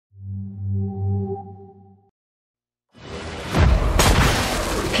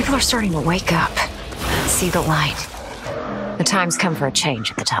People are starting to wake up. See the light. The time's come for a change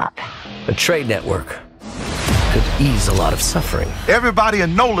at the top. A trade network could ease a lot of suffering. Everybody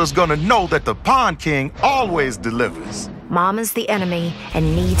in NOLA's gonna know that the Pawn King always delivers. Mama's the enemy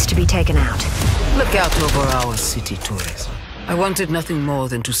and needs to be taken out. Look out over our city, Torres. I wanted nothing more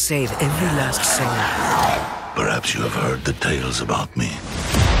than to save every last soul. Perhaps you have heard the tales about me.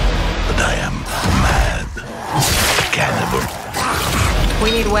 But I am mad. Cannibal. We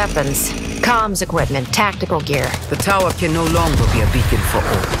need weapons, comms equipment, tactical gear. The tower can no longer be a beacon for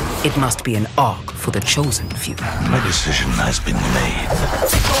all. It must be an ark for the chosen few. My decision has been made.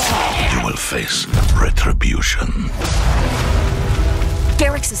 You will face retribution.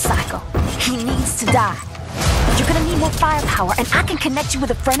 Garrick's a psycho. He needs to die. You're gonna need more firepower, and I can connect you with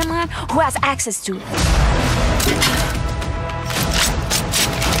a friend of mine who has access to it.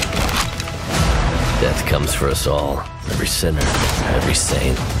 Death comes for us all. Every sinner, every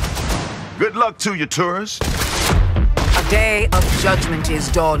saint. Good luck to you, tourists. A day of judgment is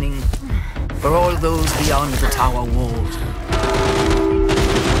dawning for all those beyond the tower walls.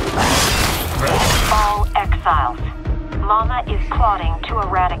 All exiles. Mama is plotting to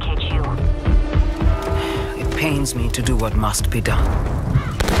eradicate you. It pains me to do what must be done.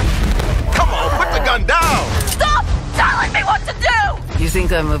 Come on, put the gun down! Stop telling me what to do! You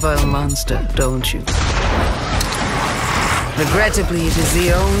think I'm a vile monster, don't you? Regrettably, it is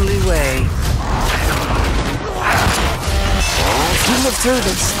the only way. You lived through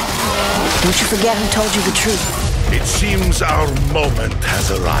this. Don't you forget who told you the truth. It seems our moment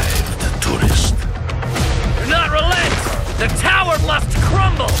has arrived, tourist. Do not relent! The tower must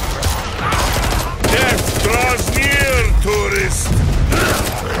crumble! Death draws near, tourist.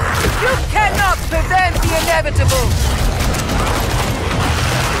 You cannot prevent the inevitable!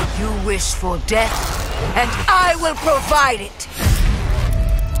 You wish for death, and I will provide it!